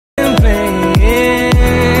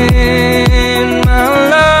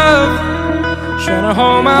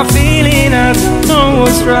I don't know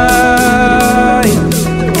what's right.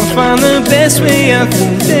 I'll find the best way, I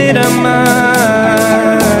think that I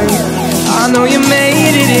might. I know you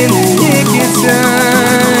made it in the nick of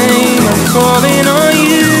time. I'm calling on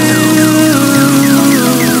you.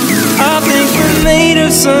 I think we're made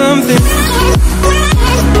of something.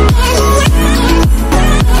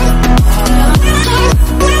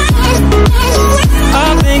 I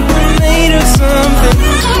think we're made of something.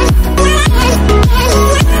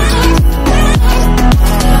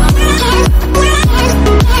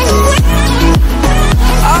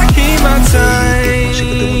 I keep my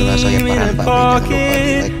time in a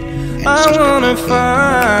pocket. I wanna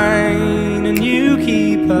find and you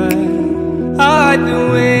keep hide the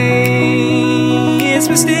way. It's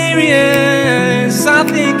mysterious. I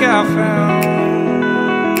think I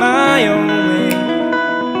found my own way.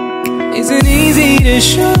 Isn't easy to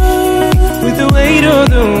show with the weight of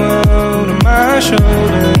the world on my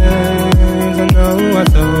shoulders. I know I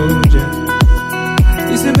told you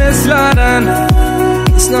it's the best light I know.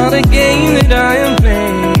 It's not a game that I am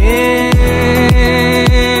playing.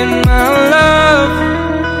 My love,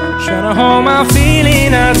 trying to hold my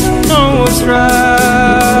feeling. I don't know what's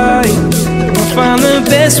right. I'll find the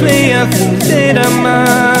best way, I think that I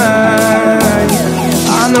might.